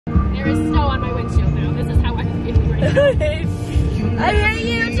on my windshield now. This is how I'm feeling right now. I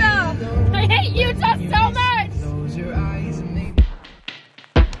hate Utah! I hate Utah so much!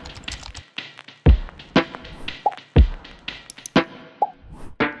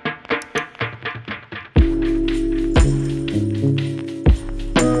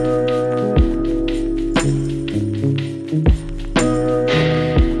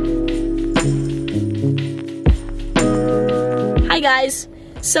 Hi guys,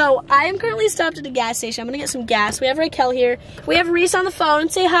 so I am currently stopped at a gas station. I'm gonna get some gas. We have Raquel here. We have Reese on the phone.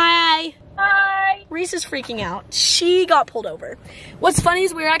 Say hi. Hi! Reese is freaking out. She got pulled over. What's funny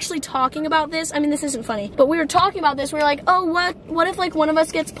is we were actually talking about this. I mean, this isn't funny, but we were talking about this. We were like, oh, what if like one of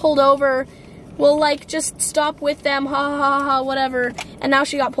us gets pulled over? We'll like just stop with them, ha ha ha ha, whatever. And now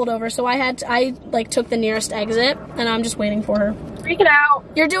she got pulled over, so I like took the nearest exit, and I'm just waiting for her. Freaking out.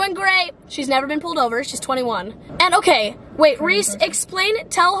 You're doing great. She's never been pulled over. She's 21. And okay, wait, Reese,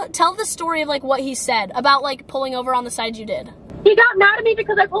 tell the story of like what he said about like pulling over on the side you did. He got mad at me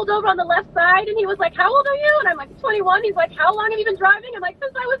because I pulled over on the left side, and he was like, how old are you? And I'm like, 21. He's like, how long have you been driving? I'm like,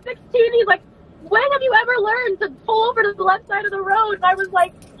 since I was 16. He's like, when have you ever learned to pull over to the left side of the road? And I was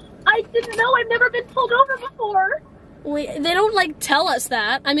like, I didn't know. I've never been pulled over before. They don't like tell us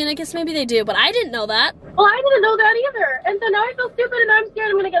that. I mean, I guess maybe they do, but I didn't know that. Well, I didn't know that either. And so now I feel stupid, and I'm scared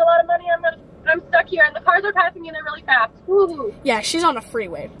I'm going to get a lot of money. I'm stuck here, and the cars are passing me, and they're really fast. Woo-hoo. Yeah, she's on a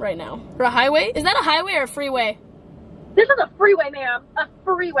freeway right now. Or a highway? Is that a highway or a freeway? This is a freeway, ma'am. A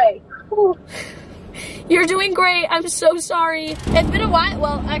freeway. Ooh. You're doing great. I'm so sorry. It's been a while.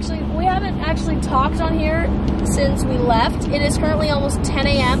 Well, actually, we haven't actually talked on here since we left. It is currently almost 10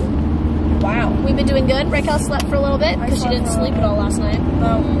 a.m. Wow. We've been doing good. Raquel slept for a little bit because she didn't sleep at all last night.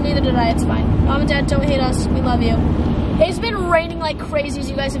 Neither did I. It's fine. Mom and Dad, don't hate us. We love you. It's been raining like crazy, as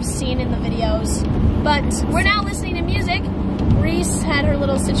you guys have seen in the videos. But we're now listening to music. Reese had her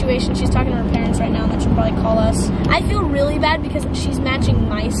little situation. She's talking to her parents right now, and then she'll probably call us. I feel really bad because she's matching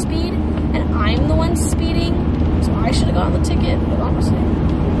my speed, and I'm the one speeding. So I should have gotten the ticket, but honestly,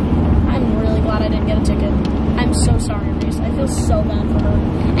 I'm really glad I didn't get a ticket. I'm so sorry, Reese. I feel so bad for her.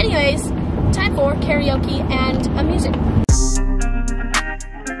 Anyways, time for karaoke and a music.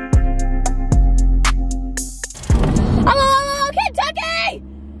 Hello, Kentucky!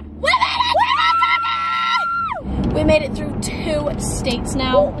 We made it through 2 states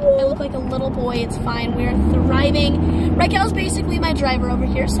now. I look like a little boy. It's fine. We're thriving. Raquel's basically my driver over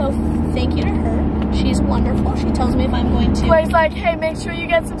here, so thank you to her. She's wonderful. She tells me if I'm going to. Clay's like, hey, make sure you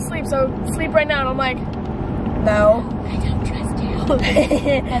get some sleep, so sleep right now. And I'm like, no. I don't trust you.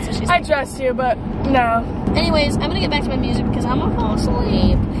 That's what she said. I trust you, but no. Anyways, I'm gonna get back to my music because I'm gonna fall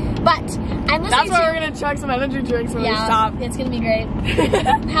asleep. But I'm listening That's why we're gonna chug some energy drinks when we stop. It's gonna be great.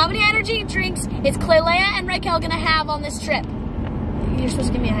 How many energy drinks is Klailea and Raquel gonna have on this trip? You're supposed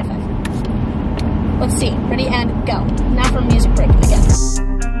to give me a high five. Let's see. Ready and go. Now for a music break again.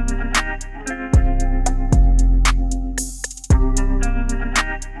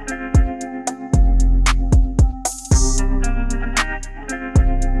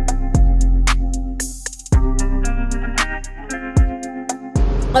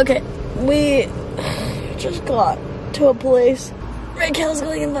 Okay, we just got to a place. Raquel's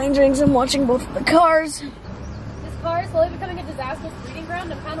going and buying drinks. I'm watching both of the cars. This car is slowly becoming a disastrous breeding ground.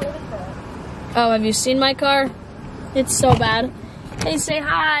 I'm kind of living for it. Oh, have you seen my car? It's so bad. Hey, say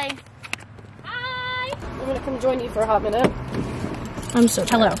hi. Hi! I'm gonna come join you for a hot minute. I'm so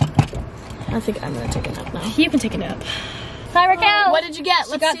tired. Hello. I think I'm gonna take a nap now. You can take a nap. Hi, Raquel. What did you get?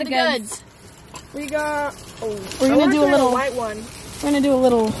 Let's got see the the goods. We got, We're gonna do a little white one. We're gonna do a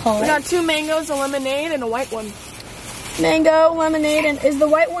little haul. We got 2 mangoes, a lemonade, and a white one. Mango, lemonade, and is the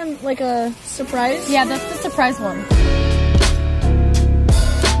white one like a surprise? Yeah, that's the surprise one.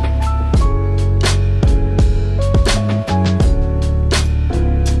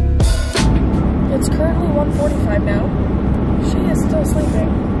 It's currently 1:45 now. She is still sleeping,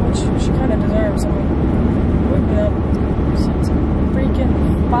 which she kind of deserves. I mean, wake me up since freaking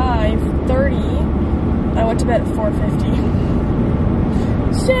 5:30. I went to bed at 4:50.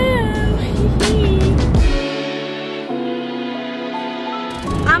 So,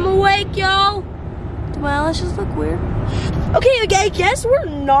 I'm awake, y'all. Do my eyelashes look weird? Okay, I guess we're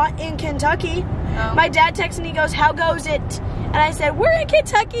not in Kentucky. Oh. My dad texted me, he goes, how goes it? And I said, we're in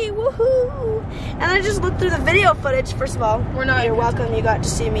Kentucky, woohoo. And I just looked through the video footage. First of all, We're not you're in welcome, you got to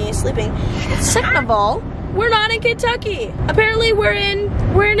see me sleeping. Second of all, we're not in Kentucky. Apparently we're in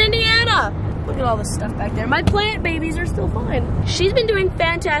Indiana. Look at all this stuff back there. My plant babies are still fine. She's been doing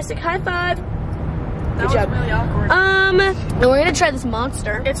fantastic. High five. That was really awkward. And we're gonna try this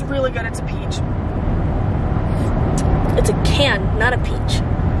monster. It's really good. It's a peach. It's a can, not a peach.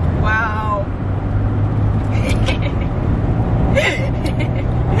 Wow.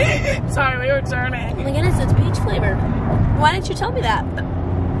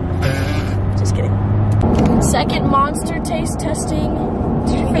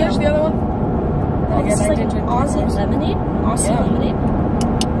 Awesome. Yeah. Lemonade.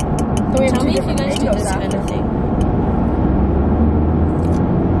 We have Tell two me if you different guys do mangoes this kind after. of thing.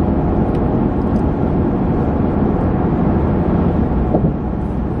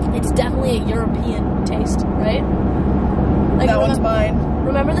 It's definitely a European taste, right? Like, That one's mine.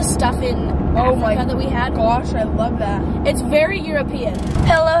 remember the stuff in Oh my Africa that we had? Gosh, I love that. It's very European.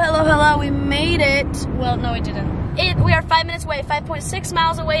 Hello, hello, hello. We made it. Well, no, we didn't. We are 5 minutes away, 5.6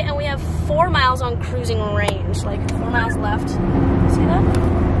 miles away, and we have 4 miles on cruising range. Like 4 miles left. See that?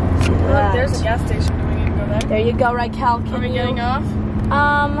 See Look, that? there's a gas station. Do we need to go there? There you go, Raquel. Are we getting off?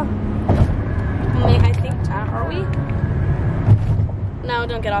 I think, are we? No,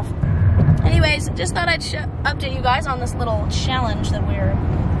 don't get off. Anyways, just thought I'd update you guys on this little challenge that we're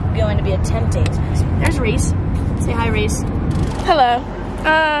going to be attempting. There's Reese. Say hi, Reese. Hello.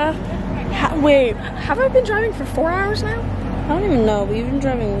 Wait, have I been driving for 4 hours now? I don't even know. We've been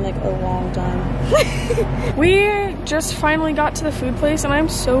driving like a long time. We just finally got to the food place and I'm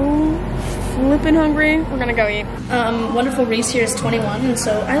so flippin' hungry. We're gonna go eat. Wonderful Reese here is 21, and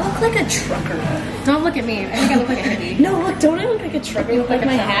so I look like a trucker. Don't look at me. I think I look like a hippie. No, look, don't I look like a trucker with like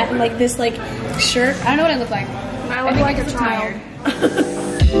my hat and like this like shirt? I don't know what I look like. I look like a I'm child.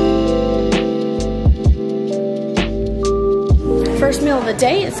 First meal of the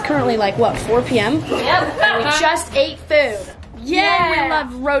day. It's currently like what, 4 p.m. Yep. And we just ate food. Yeah. We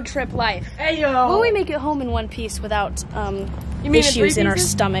love road trip life. Ayo. Will we make it home in one piece without You mean in issues 3 in our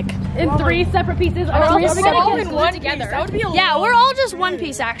pieces? stomach? In 3 separate pieces. Are Are we we all gonna in get one together? piece? That would be a Yeah, lot. we're all just one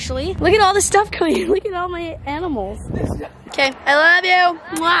piece actually. Look at all the stuff coming in. Look at all my animals. Okay, I love you.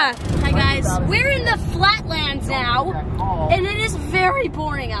 Mwah. Hi guys. We're in the flatlands now, and it is very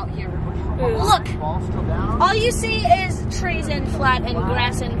boring out here. Look, all you see is trees and flat and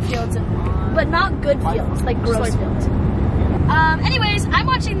grass and fields, but not good fields, like gross fields. Anyways, I'm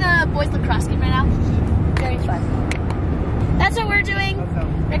watching the boys lacrosse game right now. Very fun. That's what we're doing.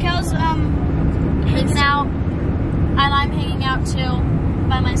 Raquel's hanging out, and I'm hanging out too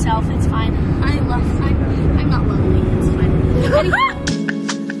by myself. It's fine. I'm not lonely. It's fine. Anyway.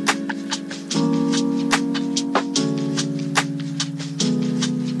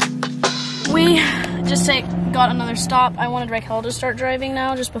 We just got another stop. I wanted Raquel to start driving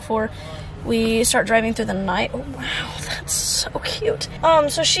now, just before we start driving through the night. Oh wow, that's so cute.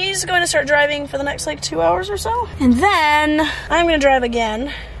 So she's going to start driving for the next like 2 hours or so, and then I'm gonna drive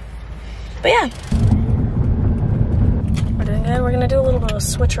again. But yeah, we're doing good. We're gonna do a little bit of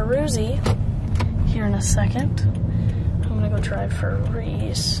switcheroozy here in a second. I'm gonna go drive for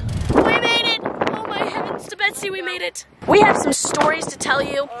Reese. We made it! Oh my heavens to Betsy, we made it. We have some stories to tell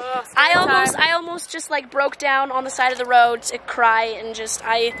you. I almost just like broke down on the side of the road to cry and just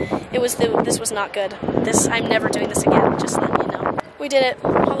this was not good. I'm never doing this again, just letting you know. We did it.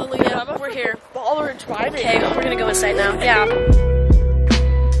 Hallelujah. We're here. Baller driving. Okay, we're gonna go inside now. Yeah.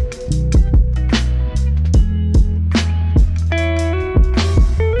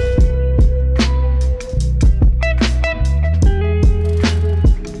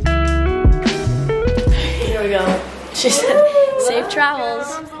 Here we go. She said, safe travels.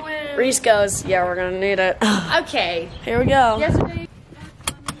 Reese goes, yeah, we're gonna need it. Okay. Here we go. Yesterday.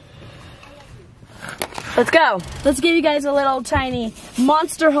 Let's go. Let's give you guys a little tiny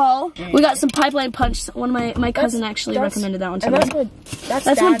monster haul. We got some pipeline punch. One of my cousin actually recommended that one to me.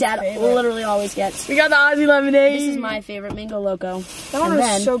 That's what Dad literally always gets. We got the Aussie lemonade. This is my favorite, Mango Loco. That one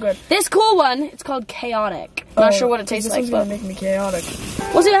was so good. This cool one, it's called Chaotic. Not sure what it tastes like, This but one's gonna make me chaotic.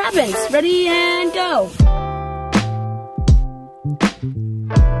 we'll see what happens. Ready and go.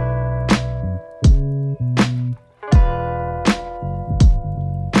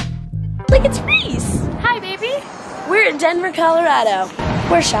 Look, it's Reese. Hi, baby. We're in Denver, Colorado.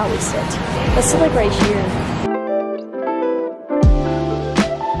 Where shall we sit? Let's sit like right here.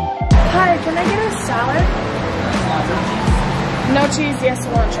 Hi, can I get a salad? No cheese, yes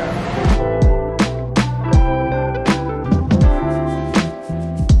cilantro.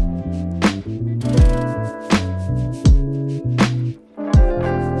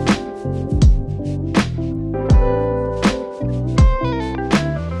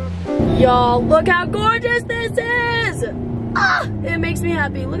 Y'all, look how gorgeous this is! Ah, it makes me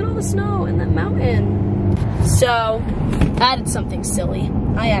happy. Look at all the snow and that mountain. So, I did something silly.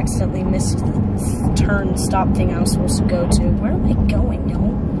 I accidentally missed the turn stop thing I was supposed to go to. Where am I going,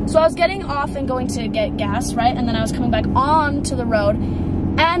 y'all? So I was getting off and going to get gas, right? And then I was coming back onto the road.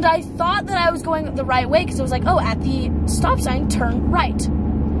 And I thought that I was going the right way because it was like, oh, at the stop sign, turn right.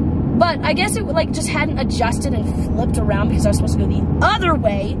 But I guess it like just hadn't adjusted and flipped around because I was supposed to go the other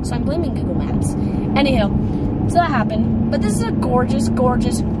way. So I'm blaming Google Maps. Anyhow, so that happened. But this is a gorgeous,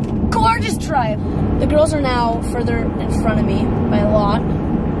 gorgeous, gorgeous drive. The girls are now further in front of me by a lot,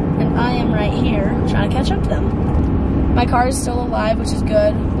 and I am right here trying to catch up to them. My car is still alive, which is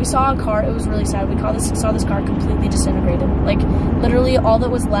good. We saw a car, it was really sad. We saw this car completely disintegrated. Like, literally all that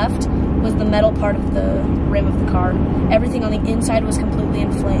was left was the metal part of the rim of the car. Everything on the inside was completely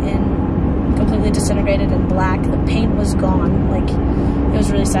completely disintegrated and black. The paint was gone. Like, it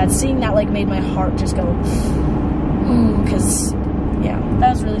was really sad. Seeing that, like, made my heart just go, ooh, because, yeah, that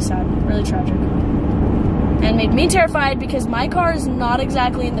was really sad, really tragic. And made me terrified because my car is not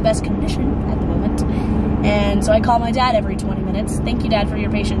exactly in the best condition at the moment. And so I call my dad every 20 minutes. Thank you, Dad, for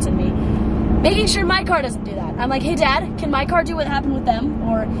your patience in me making sure my car doesn't do that. I'm like, hey, Dad, can my car do what happened with them?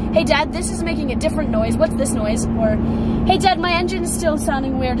 Or, hey, Dad, this is making a different noise. What's this noise? Or, hey, Dad, my engine's still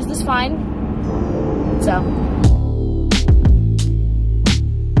sounding weird. Is this fine? So.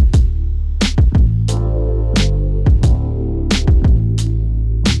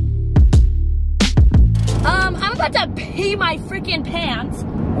 I'm about to pee my freaking pants.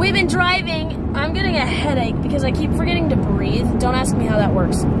 We've been driving. I'm getting a headache because I keep forgetting to breathe. Don't ask me how that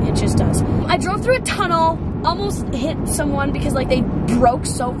works. It just does. I drove through a tunnel, almost hit someone because like they broke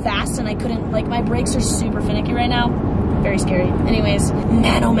so fast and I couldn't, like my brakes are super finicky right now. Very scary. Anyways,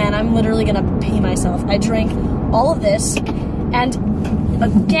 man, oh man, I'm literally gonna pee myself. I drank all of this and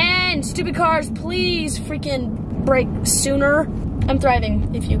again, stupid cars, please freaking brake sooner. I'm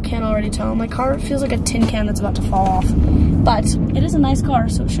thriving, if you can't already tell. My car feels like a tin can that's about to fall off. But it is a nice car,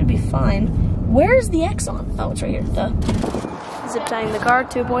 so it should be fine. Where's the X on? Oh, it's right here. Duh. Zip tying the car,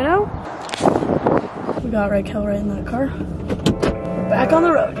 2.0. We got Raquel right in that car. We're back on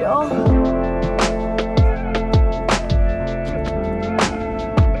the road, y'all.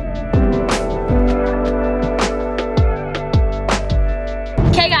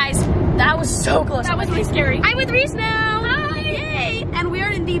 Okay, guys, that was so close. That was really scary. I'm with Reese now. Hi. Yay. And we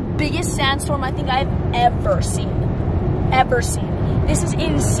are in the biggest sandstorm I think I've ever seen. This is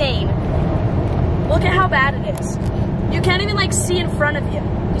insane. Look at how bad it is. You can't even like see in front of you.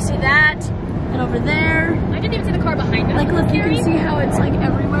 You see that? And over there. I didn't even see the car behind us. Like, look, you can see how it's like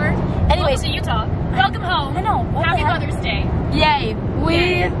everywhere. Anyways, Welcome to Utah. Welcome home. I know. What Happy the heck? Mother's Day. Yay.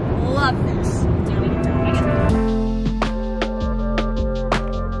 We love this.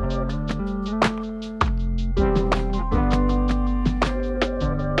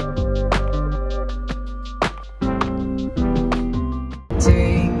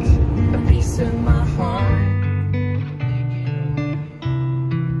 Take a piece of my heart.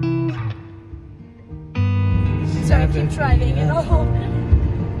 So I keep driving and all.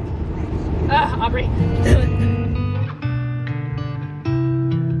 Aubrey.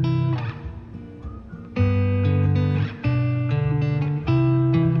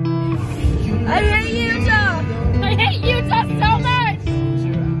 I hate Utah. I hate Utah so much.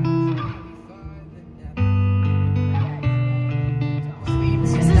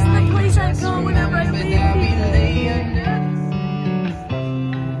 This is the place I go whenever I leave.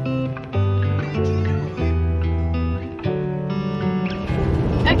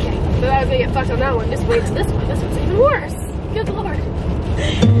 Okay, so I was gonna get fucked on that one. Just wait to this one. This one's even worse. Good lord.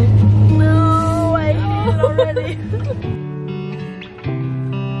 No, I hate it already.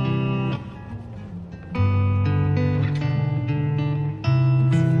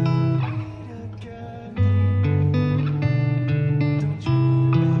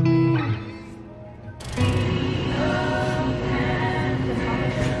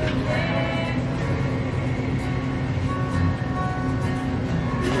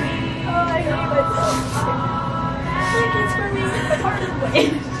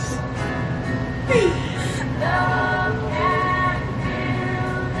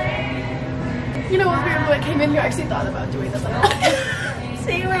 You know what, weird, when I came in here, I actually thought about doing this. Like,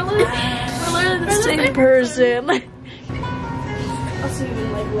 see, we're literally the Same person. Also,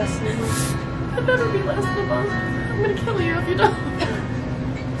 even like less than a month. It better be less than a month. I'm gonna kill you if you don't.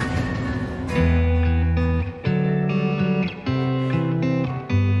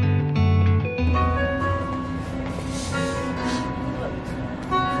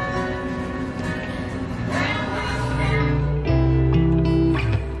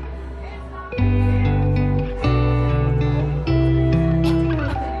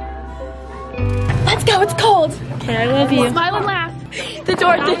 Let's go, it's cold. Okay, I love you. Smile and laugh. The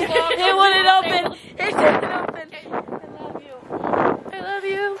door didn't, it wouldn't open. It didn't open. I love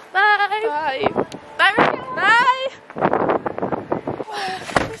you. Bye. Bye. Bye, Raquel. Bye.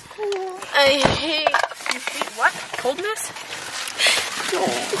 I hate what? Coldness?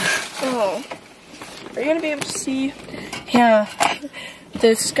 Oh. Are you gonna be able to see? Yeah.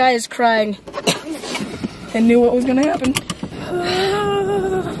 The sky is crying. I knew what was gonna happen.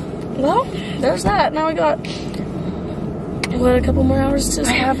 Well, there's that. Now we got what, a couple more hours to.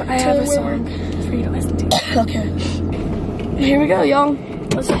 I have a song for you to listen to. Okay. Here we go, y'all.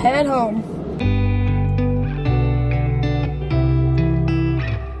 Let's head home.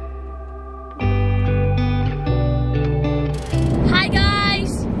 Hi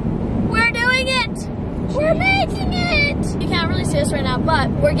guys, we're doing it. We're making it. You can't really see us right now,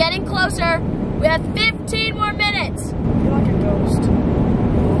 but we're getting closer. We have 15 more minutes. You're like a ghost.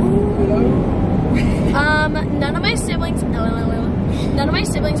 None of my siblings, none of my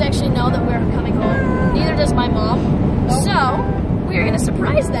siblings actually know that we're coming home. Neither does my mom. So, we're gonna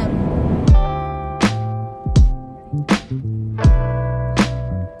surprise them.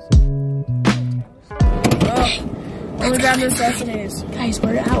 Only grab necessities. Guys,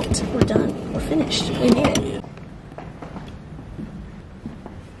 we're out. We're done. We're finished. We made it.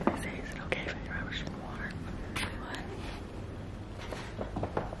 Is it okay if I grab a drink of water?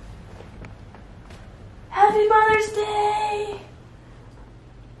 Happy Mother's Day!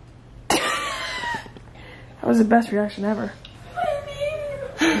 That was the best reaction ever.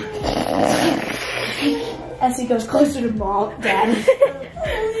 As he goes closer to Mom, Dad.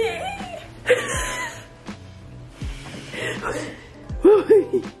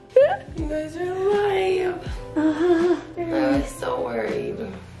 You guys are alive.